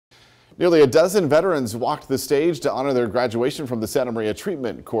Nearly a dozen veterans walked the stage to honor their graduation from the Santa Maria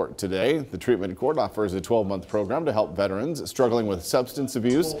Treatment Court today. The Treatment Court offers a 12-month program to help veterans struggling with substance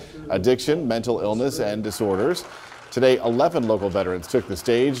abuse, addiction, mental illness, and disorders. Today, 11 local veterans took the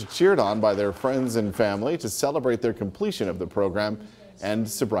stage, cheered on by their friends and family to celebrate their completion of the program and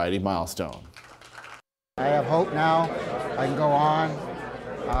sobriety milestone. I have hope now. I can go on.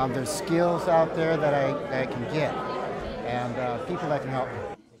 There's skills out there that I can get, and people that can help me.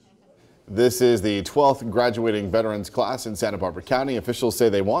 This is the 12th graduating veterans class in Santa Barbara County. Officials say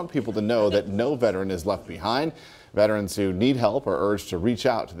they want people to know that no veteran is left behind. Veterans who need help are urged to reach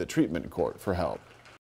out to the Treatment Court for help.